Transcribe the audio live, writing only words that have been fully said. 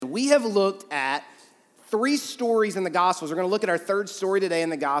we have looked at 3 stories in the Gospels. We're going to look at our 3rd story today in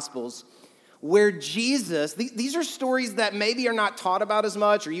the Gospels, where Jesus, these are stories that maybe are not taught about as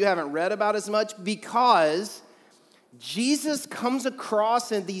much or you haven't read about as much, because Jesus comes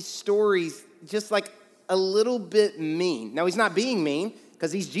across in these stories just like a little bit mean. Now, he's not being mean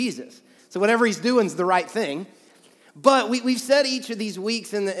because he's Jesus. So whatever he's doing is the right thing. But we've said each of these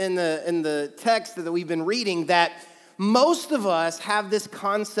weeks in the text that we've been reading that most of us have this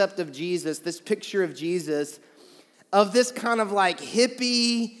concept of Jesus, this picture of Jesus, of this kind of like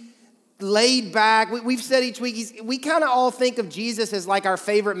hippie, laid back. We've said each week, we kind of all think of Jesus as like our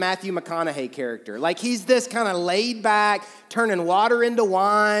favorite Matthew McConaughey character. Like he's this kind of laid back, turning water into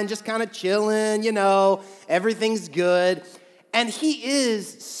wine, just kind of chilling, everything's good. And he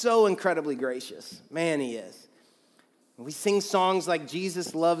is so incredibly gracious. Man, he is. We sing songs like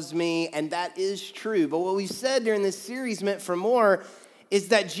Jesus Loves Me, and that is true. But what we've said during this series, Meant for More, is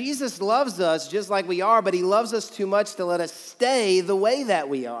that Jesus loves us just like we are, but he loves us too much to let us stay the way that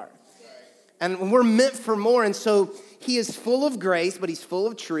we are. And we're meant for more. And so he is full of grace, but he's full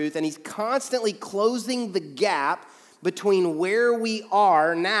of truth, and he's constantly closing the gap between where we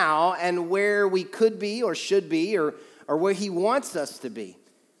are now and where we could be or should be or where he wants us to be.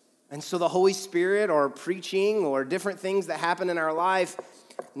 And so the Holy Spirit or preaching or different things that happen in our life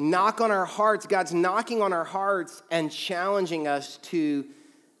knock on our hearts. God's knocking on our hearts and challenging us to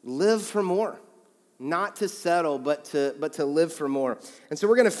live for more. Not to settle, but to live for more. And so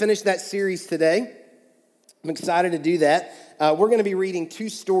we're going to finish that series today. I'm excited to do that. We're going to be reading 2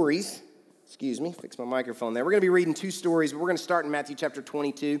 stories. Excuse me, fix my microphone there. We're going to be reading 2 stories, but we're going to start in Matthew chapter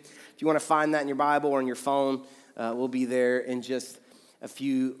 22. If you want to find that in your Bible or on your phone, we'll be there in just a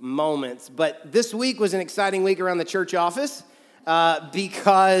few moments. But this week was an exciting week around the church office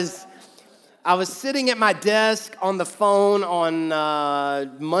because I was sitting at my desk on the phone on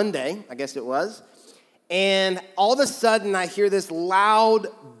Monday, I guess it was, and all of a sudden I hear this loud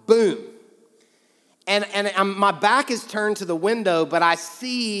boom. And my back is turned to the window, but I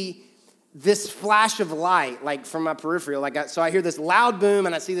see this flash of light, like from my peripheral. So I hear this loud boom,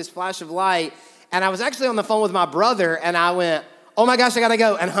 and I see this flash of light. And I was actually on the phone with my brother, and I went, "Oh my gosh, I gotta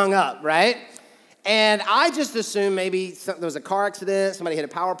go," and hung up, right? And I just assumed maybe there was a car accident, somebody hit a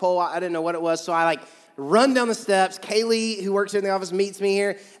power pole, I didn't know what it was, so I run down the steps. Kaylee, who works here in the office, meets me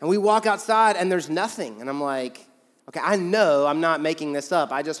here, and we walk outside, and there's nothing. And I'm like, okay, I know I'm not making this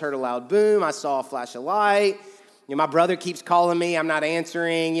up. I just heard a loud boom. I saw a flash of light. My brother keeps calling me. I'm not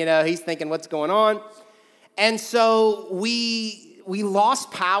answering. He's thinking, what's going on? And so we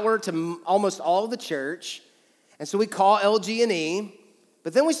lost power to almost all of the church. And so we call LG&E,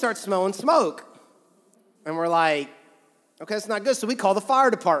 but then we start smelling smoke. And we're like, okay, that's not good. So we call the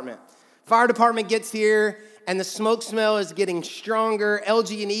fire department. Fire department gets here, and the smoke smell is getting stronger.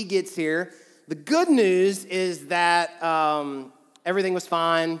 LG&E gets here. The good news is that everything was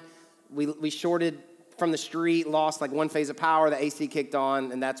fine. We shorted from the street, lost 1 phase of power. The AC kicked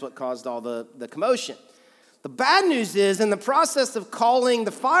on, and that's what caused all the commotion. The bad news is, in the process of calling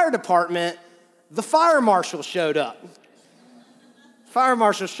the fire department, the fire marshal showed up. Fire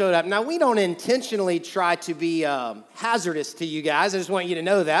marshal showed up. Now, we don't intentionally try to be hazardous to you guys. I just want you to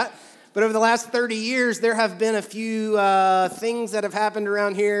know that. But over the last 30 years, there have been a few things that have happened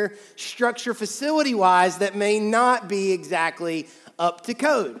around here, structure facility-wise, that may not be exactly up to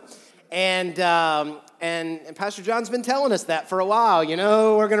code. And Pastor John's been telling us that for a while.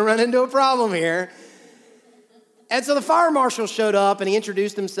 We're going to run into a problem here. And so the fire marshal showed up, and he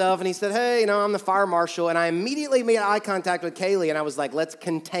introduced himself, and he said, "Hey, I'm the fire marshal." And I immediately made eye contact with Kaylee, and I was like, let's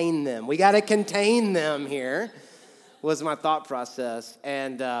contain them. We got to contain them here, was my thought process.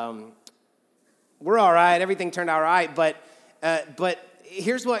 And we're all right. Everything turned out all right. But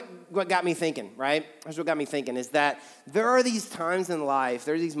here's what got me thinking, right? Here's what got me thinking is that there are these times in life,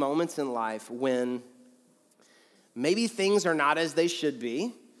 there are these moments in life when maybe things are not as they should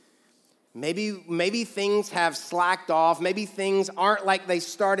be. Maybe things have slacked off. Maybe things aren't like they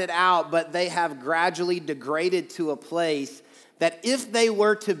started out, but they have gradually degraded to a place that if they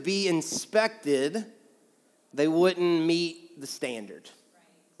were to be inspected, they wouldn't meet the standard,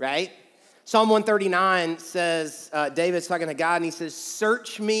 right? Psalm 139 says, David's talking to God, and he says,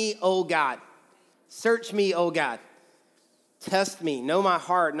 "Search me, O God. Search me, O God. Test me. Know my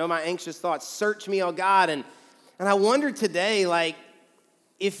heart. Know my anxious thoughts. Search me, O God." And I wonder today,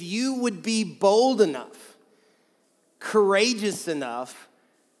 if you would be bold enough, courageous enough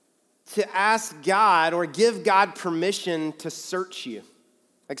to ask God or give God permission to search you.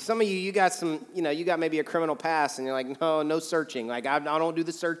 Some of you got you got maybe a criminal past, and you're like, no searching. I don't do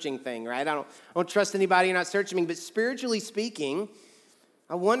the searching thing, right? I don't trust anybody. You're not searching me. But spiritually speaking,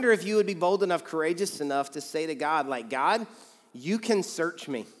 I wonder if you would be bold enough, courageous enough to say to God, like, God, you can search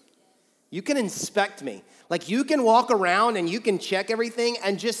me. You can inspect me. Like, you can walk around and you can check everything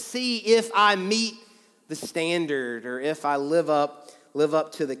and just see if I meet the standard or if I live up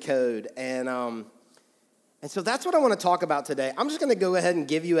to the code. And so that's what I want to talk about today. I'm just going to go ahead and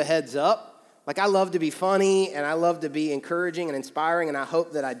give you a heads up. Like, I love to be funny and I love to be encouraging and inspiring, and I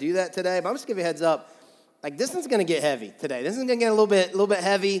hope that I do that today. But I'm just going to give you a heads up. Like, this one's going to get heavy today. This is going to get a little bit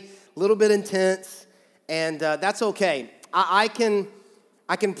heavy, a little bit intense, and that's okay. I can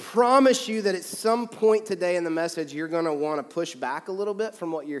promise you that at some point today in the message, you're going to want to push back a little bit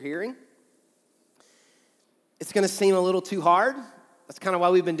from what you're hearing. It's going to seem a little too hard. That's kind of why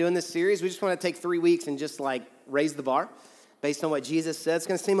we've been doing this series. We just want to take 3 weeks and just like raise the bar based on what Jesus said. It's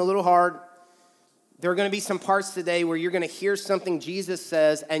going to seem a little hard. There are going to be some parts today where you're going to hear something Jesus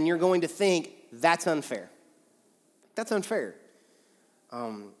says and you're going to think, that's unfair. That's unfair.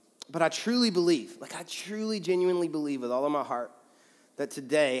 But I truly believe, I truly genuinely believe with all of my heart that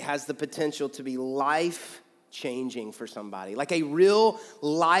today has the potential to be life-changing for somebody. Like a real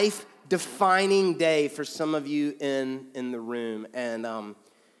life-defining day for some of you in the room. And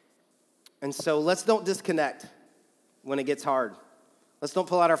so let's don't disconnect when it gets hard. Let's don't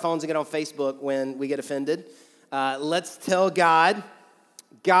pull out our phones and get on Facebook when we get offended. Let's tell God,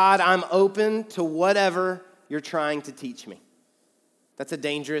 I'm open to whatever you're trying to teach me. That's a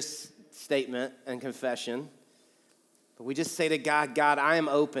dangerous statement and confession. But we just say to God, I am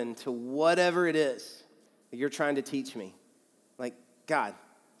open to whatever it is that you're trying to teach me. Like, God,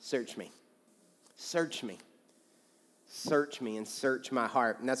 search me. Search me. Search me and search my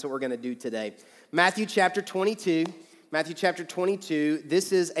heart. And that's what we're going to do today. Matthew chapter 22.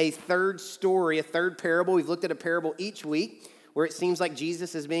 This is a third story, a third parable. We've looked at a parable each week where it seems like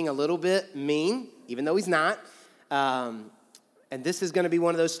Jesus is being a little bit mean, even though he's not. And this is going to be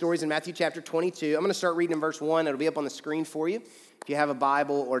one of those stories in Matthew chapter 22. I'm going to start reading in verse 1. It'll be up on the screen for you. If you have a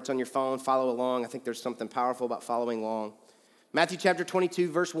Bible or it's on your phone, follow along. I think there's something powerful about following along. Matthew chapter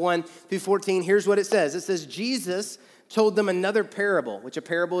 22, verse 1 through 14. Here's what it says. It says, Jesus told them another parable, which a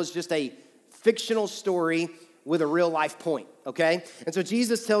parable is just a fictional story with a real life point, okay? And so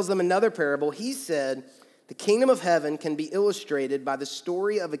Jesus tells them another parable. He said, the kingdom of heaven can be illustrated by the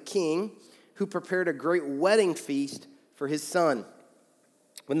story of a king who prepared a great wedding feast for his son.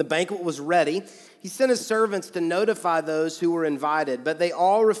 When the banquet was ready, he sent his servants to notify those who were invited, but they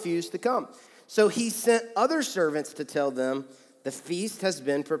all refused to come. So he sent other servants to tell them, the feast has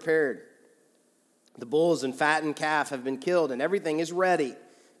been prepared. The bulls and fattened calf have been killed, and everything is ready.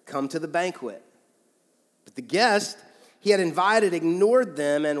 Come to the banquet. But the guest he had invited ignored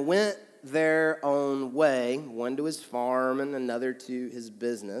them and went their own way, one to his farm and another to his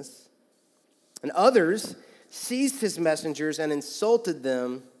business. And others seized his messengers and insulted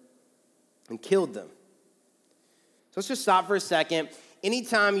them and killed them. So let's just stop for a second.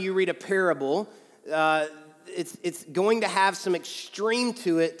 Anytime you read a parable, it's going to have some extreme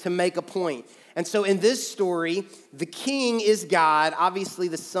to it to make a point. And so in this story, the king is God. Obviously,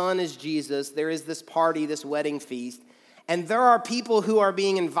 the son is Jesus. There is this party, this wedding feast. And there are people who are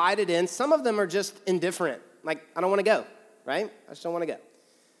being invited in. Some of them are just indifferent. Like, I don't want to go, right? I just don't want to go.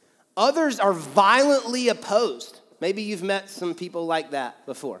 Others are violently opposed. Maybe you've met some people like that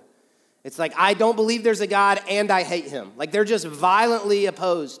before. It's like, I don't believe there's a God and I hate him. Like, they're just violently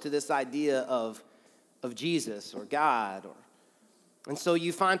opposed to this idea of Jesus or God. And so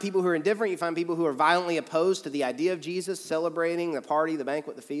you find people who are indifferent. You find people who are violently opposed to the idea of Jesus, celebrating the party, the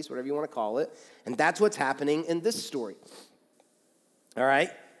banquet, the feast, whatever you want to call it. And that's what's happening in this story. All right?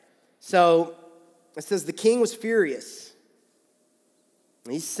 So it says the king was furious.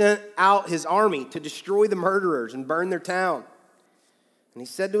 He sent out his army to destroy the murderers and burn their town. And he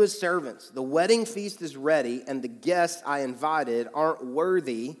said to his servants, the wedding feast is ready, and the guests I invited aren't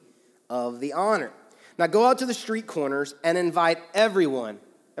worthy of the honor. Now go out to the street corners and invite everyone.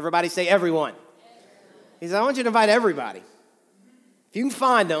 Everybody say everyone. He said, I want you to invite everybody. If you can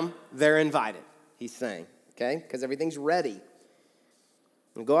find them, they're invited, he's saying, okay? Because everything's ready.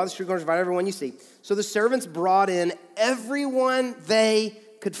 And go out to the street corners, invite everyone you see. So the servants brought in everyone they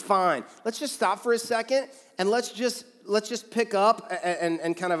could find. Let's just stop for a second and let's just pick up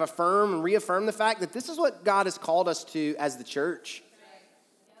and kind of affirm and reaffirm the fact that this is what God has called us to as the church.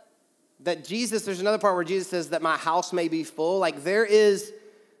 That Jesus, there's another part where Jesus says that my house may be full. Like this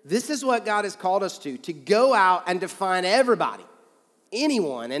is what God has called us to go out and to find everybody.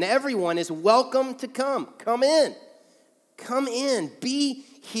 Anyone and everyone is welcome to come. Come in. Come in, be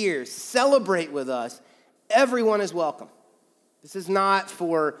here, celebrate with us. Everyone is welcome. This is not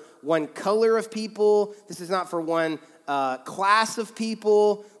for one color of people. This is not for one class of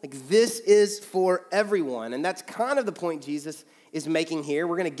people. Like, this is for everyone. And that's kind of the point Jesus is making here.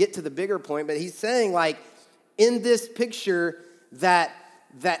 We're going to get to the bigger point, but he's saying, like, in this picture that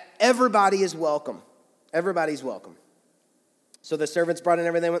everybody is welcome. Everybody's welcome. So the servants brought in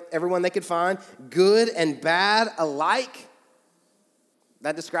everyone they could find, good and bad alike.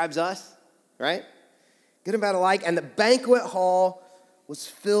 That describes us, right? Good and bad alike. And the banquet hall was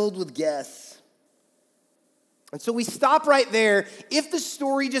filled with guests. And so we stop right there. If the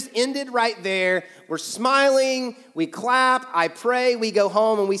story just ended right there, we're smiling, we clap, I pray, we go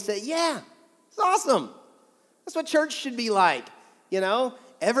home, and we say, yeah, it's awesome. That's what church should be like, you know?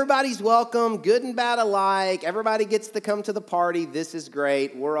 Everybody's welcome, good and bad alike. Everybody gets to come to the party. This is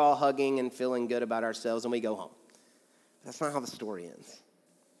great. We're all hugging and feeling good about ourselves, and we go home. That's not how the story ends.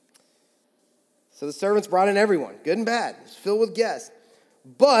 So the servants brought in everyone, good and bad. It was filled with guests.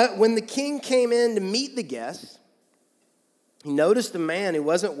 But when the king came in to meet the guests, he noticed a man who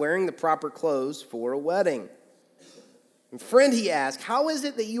wasn't wearing the proper clothes for a wedding. And friend, he asked, how is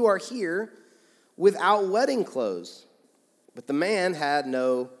it that you are here without wedding clothes? But the man had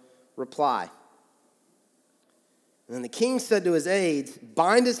no reply. And then the king said to his aides,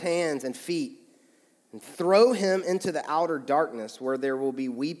 bind his hands and feet and throw him into the outer darkness where there will be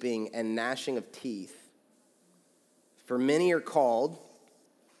weeping and gnashing of teeth. For many are called,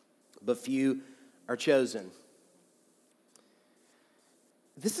 but few are chosen.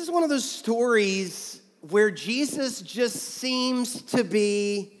 This is one of those stories where Jesus just seems to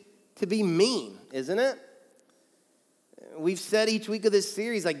be mean, isn't it? We've said each week of this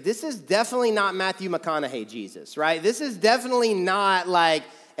series, like, this is definitely not Matthew McConaughey Jesus, right? This is definitely not like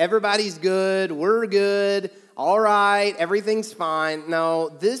everybody's good, we're good, all right, everything's fine. No,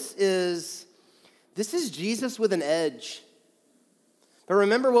 this is Jesus with an edge. But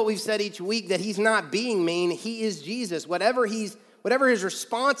remember what we've said each week, that he's not being mean, he is Jesus. Whatever his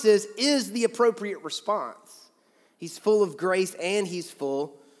response is the appropriate response. He's full of grace and he's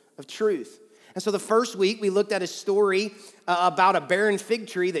full of truth. And so the first week we looked at a story about a barren fig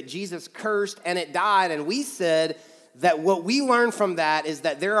tree that Jesus cursed and it died. And we said that what we learned from that is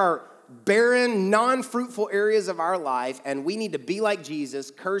that there are barren, non-fruitful areas of our life, and we need to be like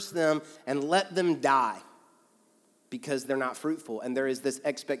Jesus, curse them, and let them die because they're not fruitful. And there is this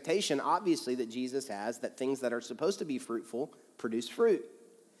expectation, obviously, that Jesus has that things that are supposed to be fruitful produce fruit.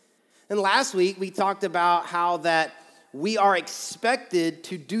 And last week, we talked about how that we are expected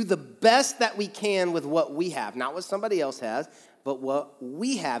to do the best that we can with what we have, not what somebody else has, but what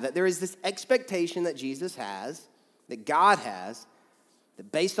we have. That there is this expectation that Jesus has, that God has,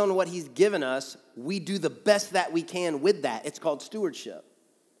 that based on what he's given us, we do the best that we can with that. It's called stewardship.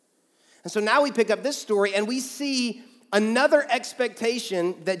 And so now we pick up this story and we see another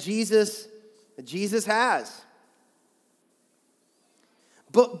expectation that Jesus has.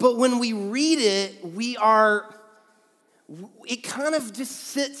 But when we read it, it kind of just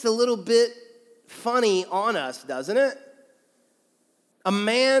sits a little bit funny on us, doesn't it? A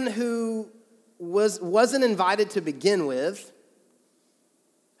man who wasn't invited to begin with,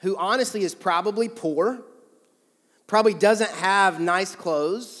 who honestly is probably poor, probably doesn't have nice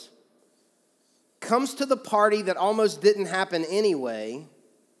clothes, comes to the party that almost didn't happen anyway,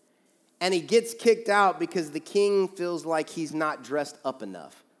 and he gets kicked out because the king feels like he's not dressed up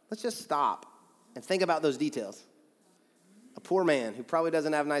enough. Let's just stop and think about those details. A poor man who probably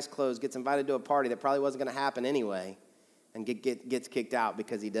doesn't have nice clothes gets invited to a party that probably wasn't going to happen anyway and gets kicked out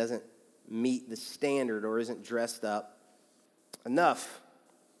because he doesn't meet the standard or isn't dressed up enough.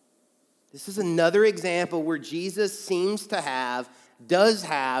 This is another example where Jesus does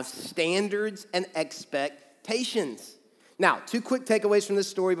have standards and expectations. Now, two quick takeaways from this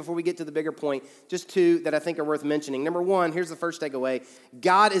story before we get to the bigger point. Just two that I think are worth mentioning. Number one, here's the first takeaway.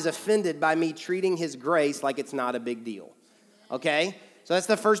 God is offended by me treating his grace like it's not a big deal. Okay? So that's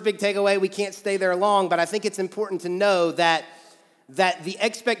the first big takeaway. We can't stay there long, but I think it's important to know that the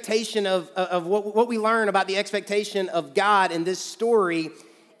expectation of what we learn about the expectation of God in this story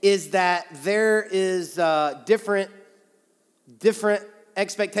is that there is different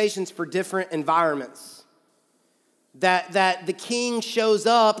expectations for different environments. That the king shows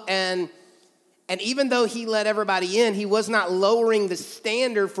up and even though he let everybody in, he was not lowering the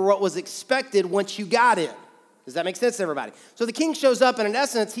standard for what was expected once you got in. Does that make sense to everybody? So the king shows up and in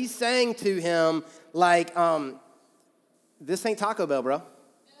essence, he's saying to him like, this ain't Taco Bell, bro.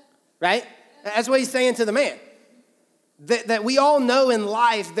 Right? That's what he's saying to the man. That we all know in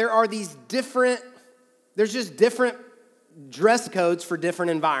life there's just different dress codes for different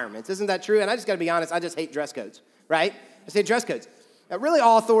environments. Isn't that true? And I just got to be honest, I just hate dress codes, right? I say dress codes. Really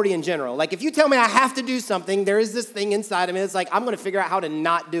all authority in general. Like if you tell me I have to do something, there is this thing inside of me that's like, I'm going to figure out how to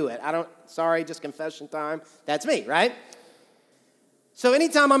not do it. Sorry, just confession time. That's me, right? So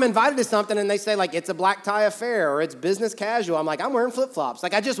anytime I'm invited to something and they say like, it's a black tie affair or it's business casual, I'm like, I'm wearing flip-flops.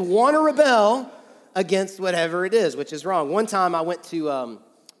 Like I just want to rebel against whatever it is, which is wrong. One time I went to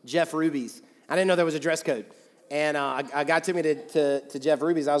Jeff Ruby's. I didn't know there was a dress code. And I got to Jeff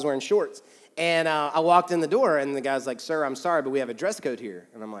Ruby's. I was wearing shorts. And I walked in the door, and the guy's like, sir, I'm sorry, but we have a dress code here.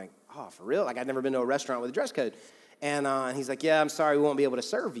 And I'm like, oh, for real? Like, I'd never been to a restaurant with a dress code. And he's like, yeah, I'm sorry, we won't be able to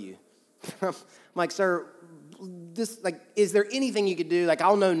serve you. I'm like, sir, is there anything you could do? Like,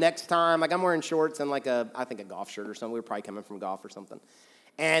 I'll know next time. Like, I'm wearing shorts and like I think a golf shirt or something. We were probably coming from golf or something.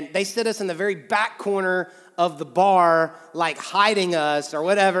 And they sit us in the very back corner of the bar, like hiding us or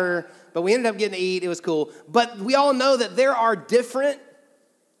whatever. But we ended up getting to eat. It was cool. But we all know that there are different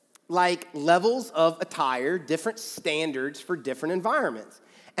like levels of attire, different standards for different environments.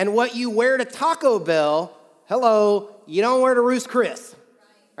 And what you wear to Taco Bell, hello, you don't wear to Ruth's Chris.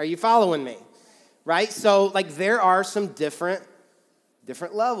 Are you following me? Right? So like there are some different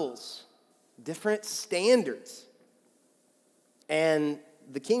levels, different standards. And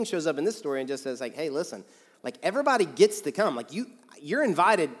the king shows up in this story and just says like, hey, listen, like everybody gets to come. Like you're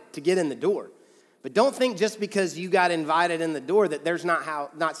invited to get in the door. But don't think just because you got invited in the door that there's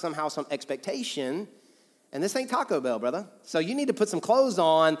not somehow some expectation. And this ain't Taco Bell, brother. So you need to put some clothes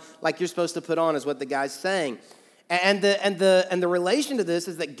on like you're supposed to put on is what the guy's saying. And the relation to this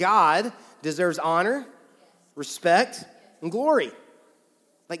is that God deserves honor, respect, and glory.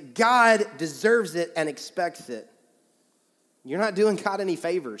 Like God deserves it and expects it. You're not doing God any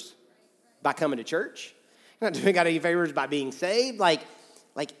favors by coming to church. You're not doing God any favors by being saved. Like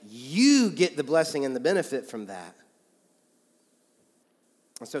you get the blessing and the benefit from that.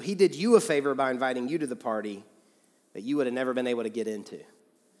 And so he did you a favor by inviting you to the party that you would have never been able to get into.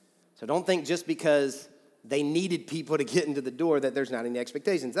 So don't think just because they needed people to get into the door that there's not any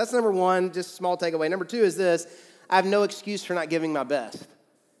expectations. That's number one, just a small takeaway. Number two is this: I have no excuse for not giving my best.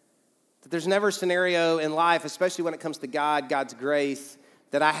 There's never a scenario in life, especially when it comes to God, God's grace,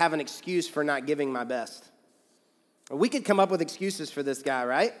 that I have an excuse for not giving my best. We could come up with excuses for this guy,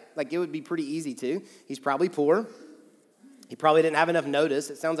 right? Like it would be pretty easy to. He's probably poor. He probably didn't have enough notice.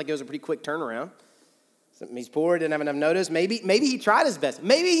 It sounds like it was a pretty quick turnaround. He's poor, didn't have enough notice. Maybe he tried his best.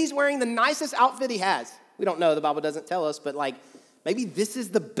 Maybe he's wearing the nicest outfit he has. We don't know. The Bible doesn't tell us, but like maybe this is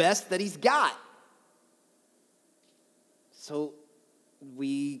the best that he's got. So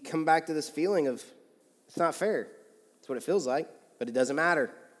we come back to this feeling of it's not fair. That's what it feels like, but it doesn't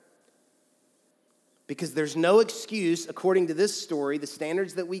matter. Because there's no excuse, according to this story, the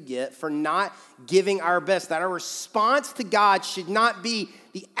standards that we get, for not giving our best. That our response to God should not be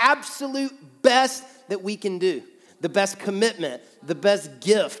the absolute best that we can do. The best commitment, the best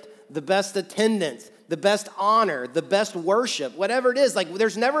gift, the best attendance, the best honor, the best worship, whatever it is. Like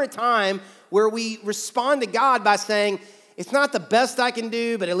there's never a time where we respond to God by saying, it's not the best I can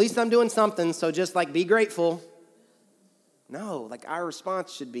do, but at least I'm doing something, so just like be grateful. No, like our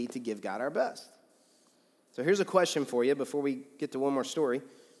response should be to give God our best. So here's a question for you before we get to one more story.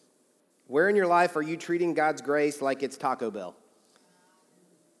 Where in your life are you treating God's grace like it's Taco Bell?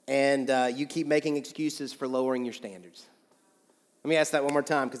 And you keep making excuses for lowering your standards. Let me ask that one more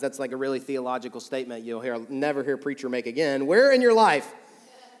time because that's like a really theological statement you'll never hear a preacher make again. Where in your life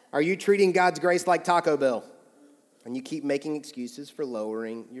are you treating God's grace like Taco Bell? And you keep making excuses for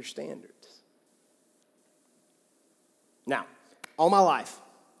lowering your standards. Now, all my life,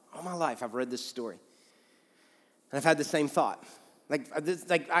 I've read this story. And I've had the same thought. I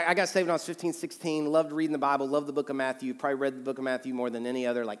got saved when I was 15, 16, loved reading the Bible, loved the book of Matthew, probably read the book of Matthew more than any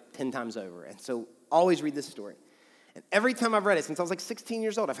other, like 10 times over. And so always read this story. And every time I've read it, since I was like 16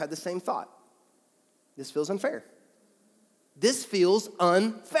 years old, I've had the same thought. This feels unfair. This feels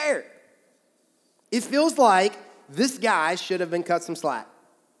unfair. It feels like this guy should have been cut some slack,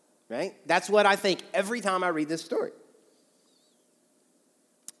 right? That's what I think every time I read this story.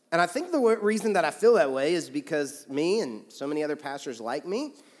 And I think the reason that I feel that way is because me and so many other pastors like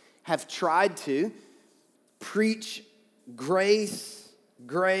me have tried to preach grace,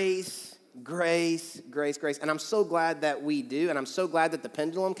 grace, grace, grace, grace. And I'm so glad that we do. And I'm so glad that the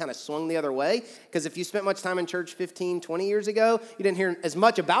pendulum kind of swung the other way. Because if you spent much time in church 15, 20 years ago, you didn't hear as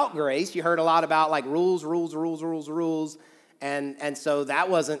much about grace. You heard a lot about like rules. And so that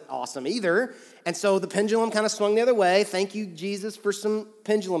wasn't awesome either. And so the pendulum kind of swung the other way. Thank you, Jesus, for some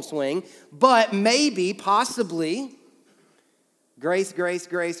pendulum swing. But maybe, possibly, grace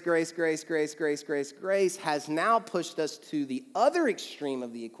has now pushed us to the other extreme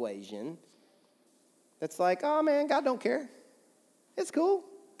of the equation. That's like, oh man, God don't care. It's cool.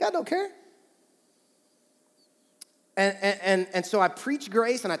 God don't care. And so I preach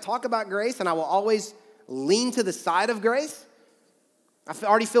grace and I talk about grace, and I will always lean to the side of grace. I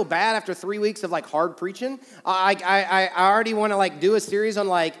already feel bad after 3 weeks of like hard preaching. I already want to like do a series on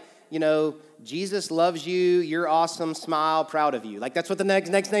like, Jesus loves you, you're awesome, smile, proud of you. Like that's what the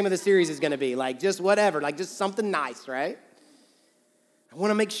next name of the series is going to be. Like just whatever, like just something nice, right? I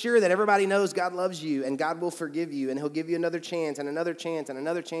want to make sure that everybody knows God loves you and God will forgive you and he'll give you another chance and another chance and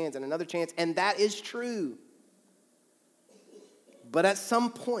another chance and another chance. And that is true. But at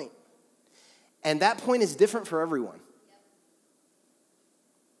some point, and that point is different for everyone.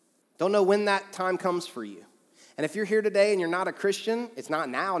 Don't know when that time comes for you. And if you're here today and you're not a Christian, it's not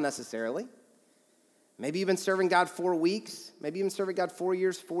now necessarily. Maybe you've been serving God 4 weeks. Maybe you've been serving God 4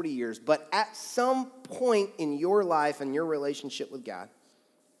 years, 40 years. But at some point in your life and your relationship with God,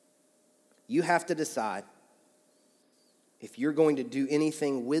 you have to decide if you're going to do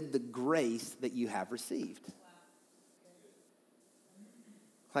anything with the grace that you have received.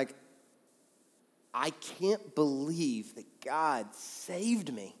 Like, I can't believe that God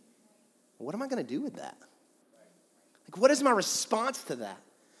saved me. What am I going to do with that? Like, what is my response to that?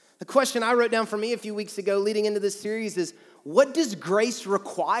 The question I wrote down for me a few weeks ago leading into this series is, what does grace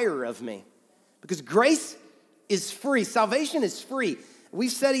require of me? Because grace is free. Salvation is free.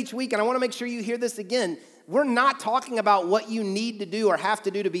 We've said each week, and I want to make sure you hear this again, we're not talking about what you need to do or have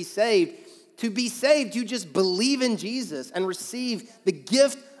to do to be saved. To be saved, you just believe in Jesus and receive the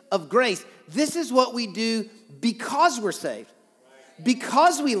gift of grace. This is what we do because we're saved.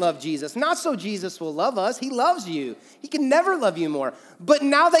 Because we love Jesus. Not so Jesus will love us. He loves you. He can never love you more. But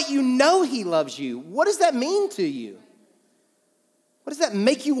now that you know he loves you, what does that mean to you? What does that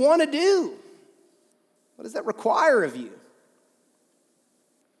make you want to do? What does that require of you?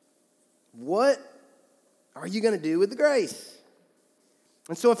 What are you going to do with the grace?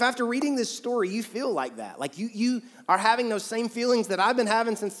 And so if after reading this story, you feel like that, like you are having those same feelings that I've been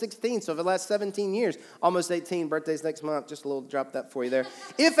having since 16, so for the last 17 years, almost 18, birthday's next month, just a little drop that for you there.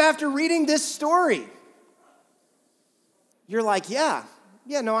 If after reading this story, you're like, yeah,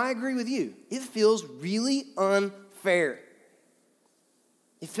 no, I agree with you. It feels really unfair.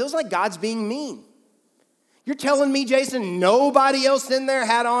 It feels like God's being mean. You're telling me, Jason, nobody else in there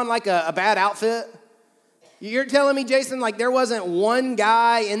had on like a bad outfit? You're telling me, Jason, like there wasn't one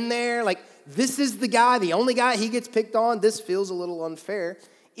guy in there, like this is the guy, the only guy he gets picked on? This feels a little unfair.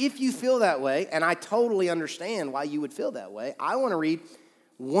 If you feel that way, and I totally understand why you would feel that way, I want to read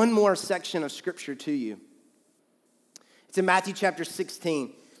one more section of scripture to you. It's in Matthew chapter 16.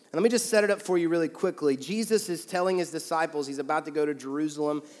 And let me just set it up for you really quickly. Jesus is telling his disciples he's about to go to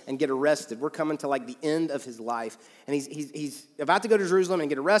Jerusalem and get arrested. We're coming to like the end of his life. And he's about to go to Jerusalem and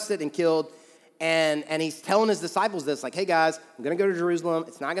get arrested and killed. And he's telling his disciples this, like, hey, guys, I'm going to go to Jerusalem.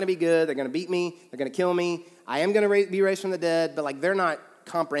 It's not going to be good. They're going to beat me. They're going to kill me. I am going to be raised from the dead. But, like, they're not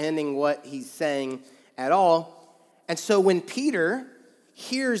comprehending what he's saying at all. And so when Peter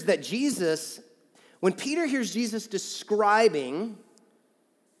hears Jesus describing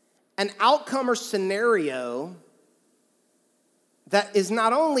an outcome or scenario that is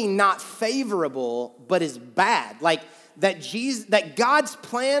not only not favorable, but is bad, like, that God's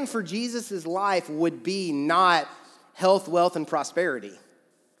plan for Jesus' life would be not health, wealth, and prosperity.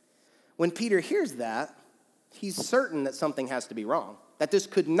 When Peter hears that, he's certain that something has to be wrong, that this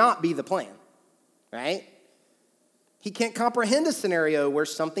could not be the plan, right? He can't comprehend a scenario where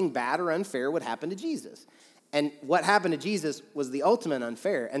something bad or unfair would happen to Jesus. And what happened to Jesus was the ultimate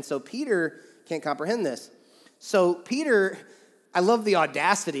unfair. And so Peter can't comprehend this. So Peter, I love the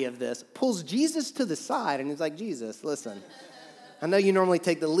audacity of this, pulls Jesus to the side and he's like, Jesus, listen, I know you normally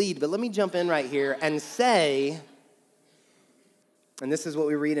take the lead, but let me jump in right here and say, and this is what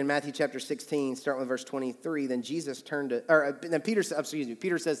we read in Matthew chapter 16, starting with verse 23, then Peter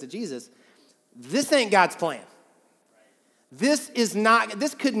says to Jesus, this ain't God's plan. This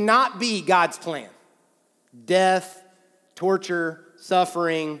could not be God's plan. Death, torture,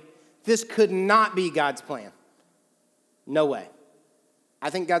 suffering, this could not be God's plan. No way. I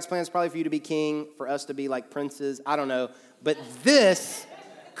think God's plan is probably for you to be king, for us to be like princes. I don't know. But this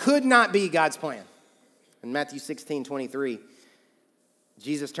could not be God's plan. In Matthew 16:23,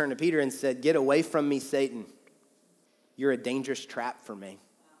 Jesus turned to Peter and said, get away from me, Satan. You're a dangerous trap for me.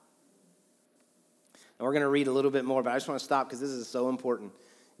 And we're going to read a little bit more, but I just want to stop because this is so important.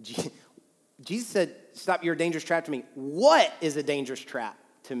 Jesus said, stop, you're a dangerous trap to me. What is a dangerous trap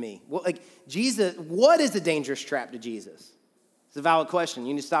to me? What is a dangerous trap to Jesus? It's a valid question.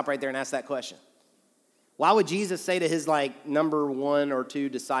 You need to stop right there and ask that question. Why would Jesus say to his number 1 or 2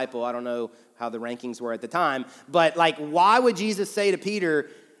 disciple, I don't know how the rankings were at the time, but why would Jesus say to Peter,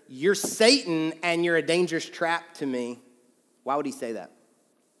 you're Satan and you're a dangerous trap to me? Why would he say that?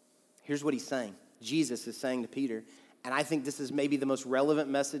 Here's what he's saying. Jesus is saying to Peter, and I think this is maybe the most relevant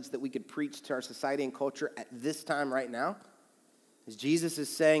message that we could preach to our society and culture at this time right now, is Jesus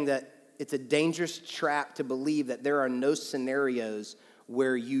is saying that it's a dangerous trap to believe that there are no scenarios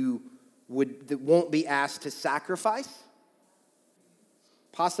where that won't be asked to sacrifice,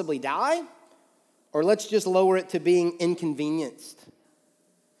 possibly die, or let's just lower it to being inconvenienced.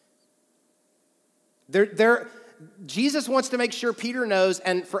 Jesus wants to make sure Peter knows,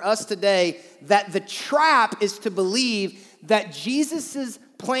 and for us today, that the trap is to believe that Jesus'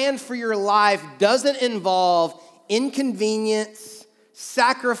 plan for your life doesn't involve inconvenience,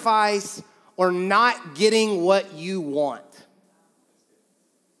 sacrifice, or not getting what you want.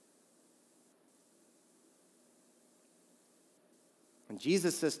 And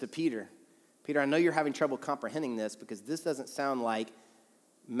Jesus says to Peter, I know you're having trouble comprehending this because this doesn't sound like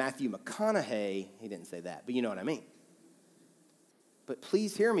Matthew McConaughey. He didn't say that, but you know what I mean. But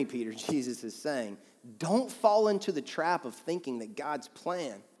please hear me, Peter, Jesus is saying, don't fall into the trap of thinking that God's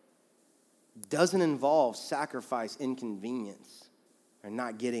plan doesn't involve sacrifice, inconvenience, or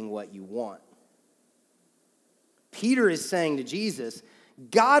not getting what you want. Peter is saying to Jesus,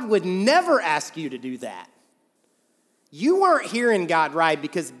 God would never ask you to do that. You weren't hearing God right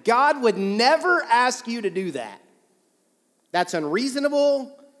because God would never ask you to do that. That's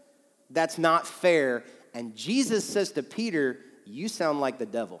unreasonable. That's not fair. And Jesus says to Peter, you sound like the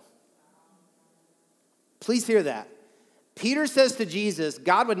devil. Please hear that. Peter says to Jesus,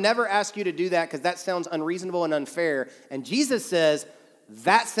 God would never ask you to do that because that sounds unreasonable and unfair. And Jesus says,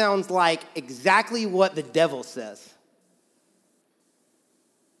 that sounds like exactly what the devil says.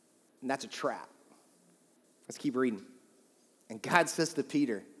 And that's a trap. Let's keep reading. And God says to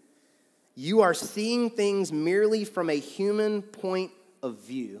Peter, you are seeing things merely from a human point of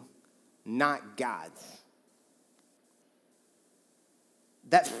view, not God's.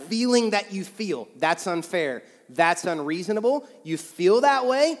 That feeling that you feel, that's unfair. That's unreasonable. You feel that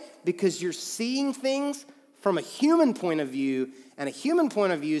way because you're seeing things from a human point of view, and a human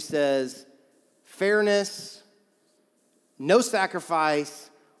point of view says fairness, no sacrifice,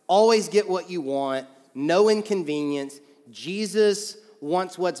 always get what you want, no inconvenience. Jesus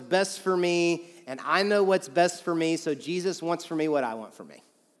wants what's best for me, and I know what's best for me, so Jesus wants for me what I want for me.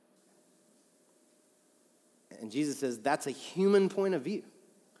 And Jesus says, that's a human point of view.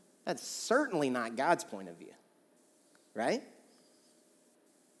 That's certainly not God's point of view, right?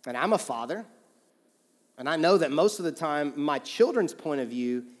 And I'm a father, and I know that most of the time, my children's point of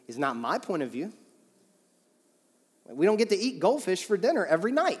view is not my point of view. We don't get to eat goldfish for dinner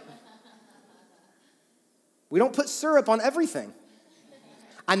every night. We don't put syrup on everything.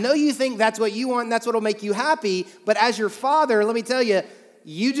 I know you think that's what you want and that's what will make you happy, but as your father, let me tell you,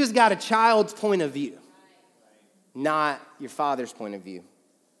 you just got a child's point of view, not your father's point of view.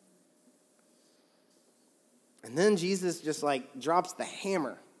 And then Jesus just drops the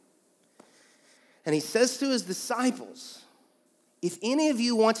hammer. And he says to his disciples, if any of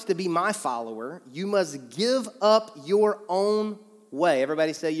you wants to be my follower, you must give up your own way.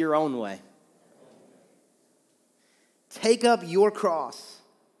 Everybody say your own way. Take up your cross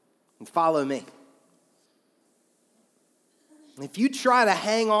and follow me. If you try to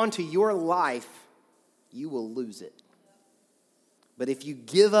hang on to your life, you will lose it. But if you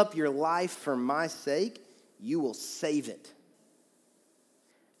give up your life for my sake, you will save it.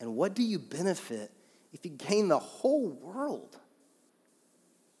 And what do you benefit if you gain the whole world,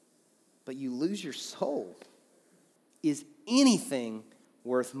 but you lose your soul? Is anything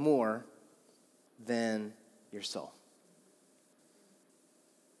worth more than your soul?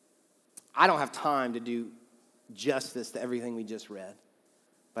 I don't have time to do justice to everything we just read,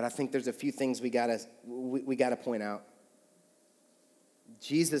 but I think there's a few things we gotta point out.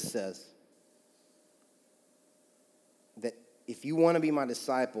 Jesus says that if you want to be my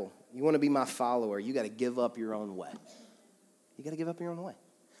disciple, you want to be my follower, you got to give up your own way. You got to give up your own way.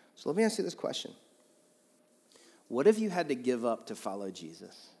 So let me ask you this question. What if you had to give up to follow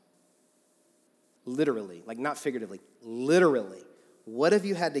Jesus? Literally, not figuratively, literally. What if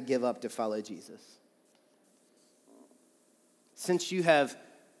you had to give up to follow Jesus? Since you have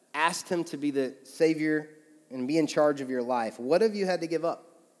asked him to be the Savior and be in charge of your life, what have you had to give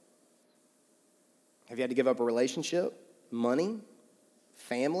up? Have you had to give up a relationship, money,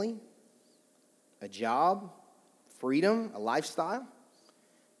 family, a job, freedom, a lifestyle?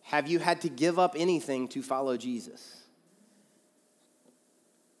 Have you had to give up anything to follow Jesus?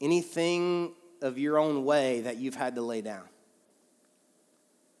 Anything of your own way that you've had to lay down?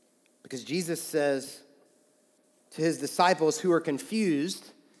 Because Jesus says to his disciples who are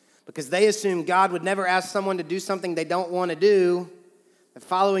confused, because they assume God would never ask someone to do something they don't want to do, that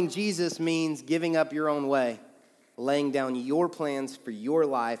following Jesus means giving up your own way, laying down your plans for your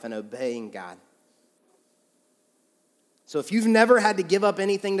life and obeying God. So if you've never had to give up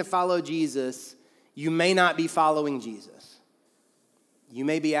anything to follow Jesus, you may not be following Jesus. You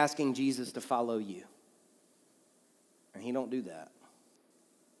may be asking Jesus to follow you. And he don't do that.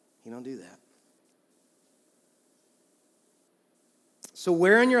 He don't do that. So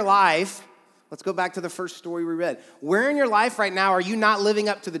where in your life, let's go back to the first story we read. Where in your life right now are you not living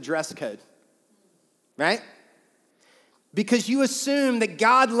up to the dress code? Right? Because you assume that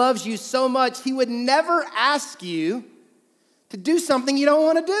God loves you so much, he would never ask you to do something you don't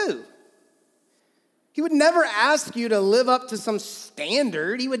want to do. He would never ask you to live up to some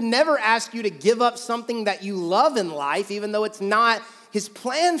standard. He would never ask you to give up something that you love in life, even though it's not his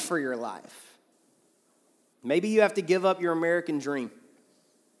plan for your life. Maybe you have to give up your American dream,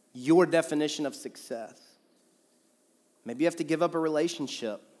 your definition of success. Maybe you have to give up a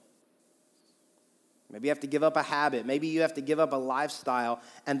relationship. Maybe you have to give up a habit. Maybe you have to give up a lifestyle.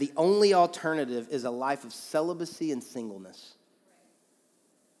 And the only alternative is a life of celibacy and singleness.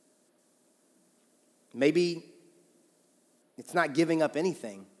 Maybe it's not giving up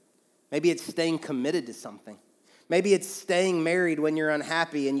anything. Maybe it's staying committed to something. Maybe it's staying married when you're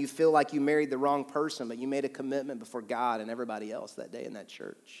unhappy and you feel like you married the wrong person, but you made a commitment before God and everybody else that day in that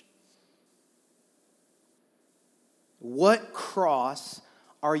church. What cross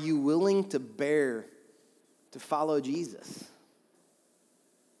are you willing to bear to follow Jesus?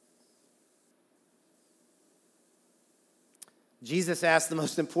 Jesus asked the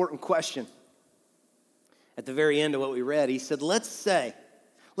most important question at the very end of what we read. He said, let's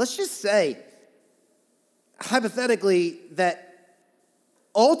just say, hypothetically, that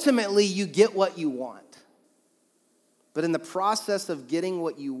ultimately you get what you want. But in the process of getting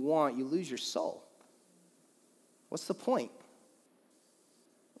what you want, you lose your soul. What's the point?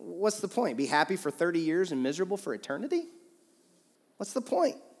 What's the point? Be happy for 30 years and miserable for eternity? What's the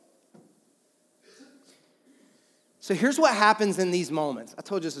point? So here's what happens in these moments. I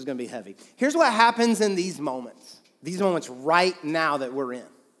told you this was going to be heavy. Here's what happens in these moments right now that we're in,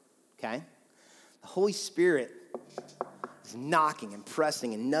 okay? The Holy Spirit is knocking and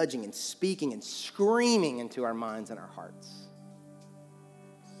pressing and nudging and speaking and screaming into our minds and our hearts.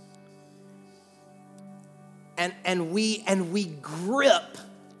 And we grip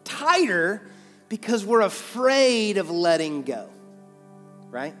tighter because we're afraid of letting go,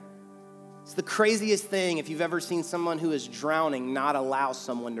 right? It's the craziest thing if you've ever seen someone who is drowning not allow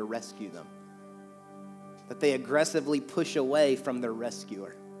someone to rescue them, that they aggressively push away from their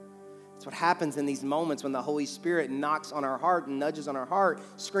rescuer. That's what happens in these moments when the Holy Spirit knocks on our heart and nudges on our heart,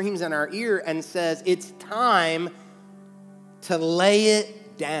 screams in our ear and says, it's time to lay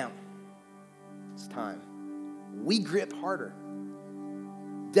it down. It's time. We grip harder,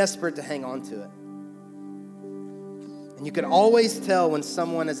 desperate to hang on to it. And you can always tell when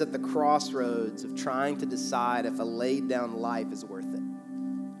someone is at the crossroads of trying to decide if a laid down life is worth it.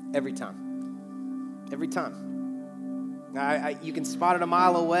 Every time. Every time. You can spot it a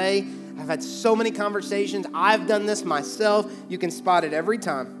mile away. I've had so many conversations. I've done this myself. You can spot it every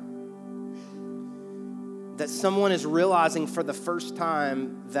time that someone is realizing for the first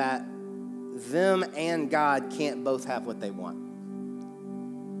time that them and God can't both have what they want.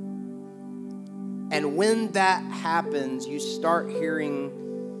 And when that happens, you start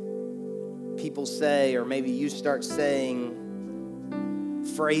hearing people say, or maybe you start saying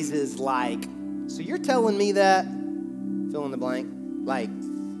phrases like, so you're telling me that, fill in the blank, like,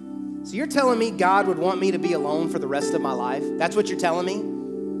 so you're telling me God would want me to be alone for the rest of my life? That's what you're telling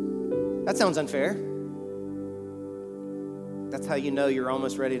me? That sounds unfair. That's how you know you're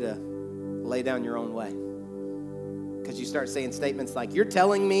almost ready to lay down your own way. Because you start saying statements like, you're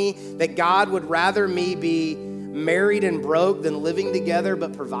telling me that God would rather me be married and broke than living together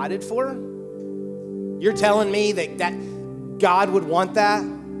but provided for? You're telling me that God would want that?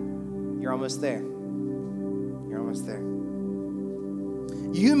 You're almost there. You're almost there.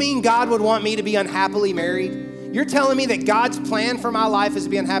 You mean God would want me to be unhappily married? You're telling me that God's plan for my life is to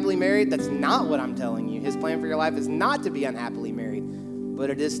be unhappily married? That's not what I'm telling you. His plan for your life is not to be unhappily married,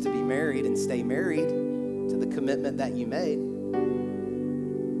 but it is to be married and stay married to the commitment that you made.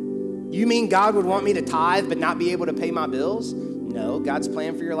 You mean God would want me to tithe but not be able to pay my bills? No, God's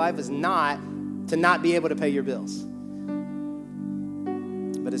plan for your life is not to not be able to pay your bills.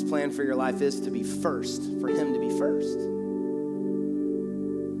 But his plan for your life is to be first, for him to be first.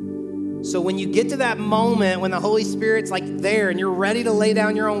 So when you get to that moment when the Holy Spirit's like there and you're ready to lay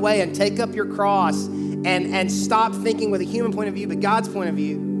down your own way and take up your cross and stop thinking with a human point of view, but God's point of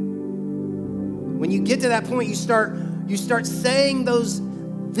view, when you get to that point, you start saying those,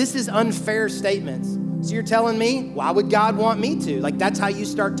 this is unfair statements. So you're telling me, why would God want me to? Like, that's how you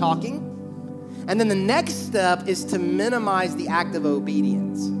start talking. And then the next step is to minimize the act of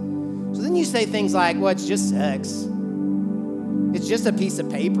obedience. So then you say things like, well, it's just sex. It's just a piece of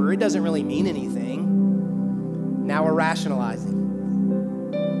paper. It doesn't really mean anything. Now we're rationalizing.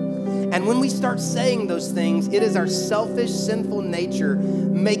 And when we start saying those things, it is our selfish, sinful nature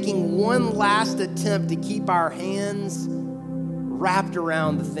making one last attempt to keep our hands wrapped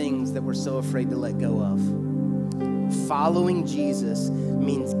around the things that we're so afraid to let go of. Following Jesus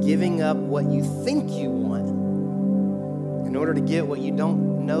means giving up what you think you want in order to get what you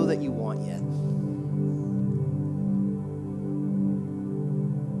don't know that you want yet.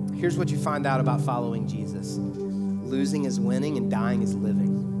 Here's what you find out about following Jesus. Losing is winning and dying is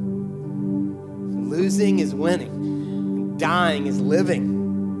living. Losing is winning and dying is living.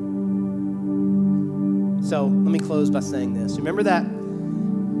 So let me close by saying this. Remember that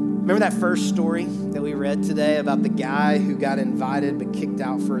first story that we read today about the guy who got invited but kicked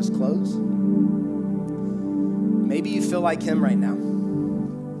out for his clothes? Maybe you feel like him right now.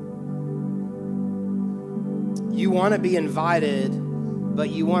 You want to be invited, but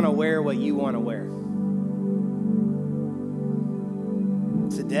you want to wear what you want to wear.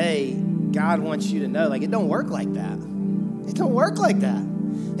 Today, God wants you to know, like, it don't work like that. It don't work like that.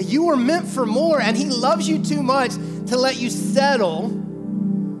 You were meant for more, and he loves you too much to let you settle.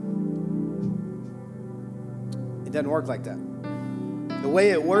 It doesn't work like that. The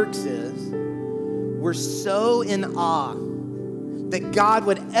way it works is we're so in awe that God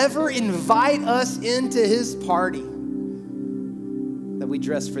would ever invite us into his party that we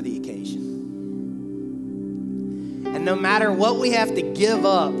dress for the occasion. And no matter what we have to give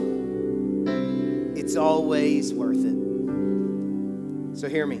up, it's always worth it. So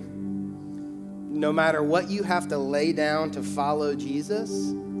hear me. No matter what you have to lay down to follow Jesus,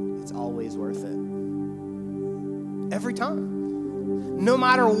 it's always worth it. Every time. No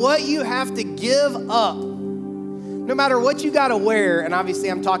matter what you have to give up, no matter what you got to wear, and obviously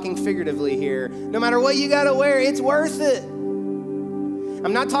I'm talking figuratively here, no matter what you got to wear, it's worth it.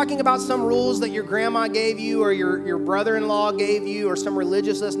 I'm not talking about some rules that your grandma gave you or your brother-in-law gave you or some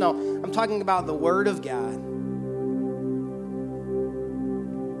religious list. No, I'm talking about the Word of God.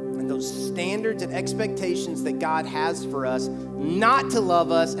 And those standards and expectations that God has for us, not to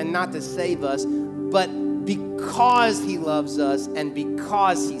love us and not to save us, but because he loves us and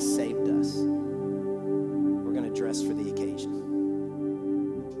because he saved us, we're going to dress for the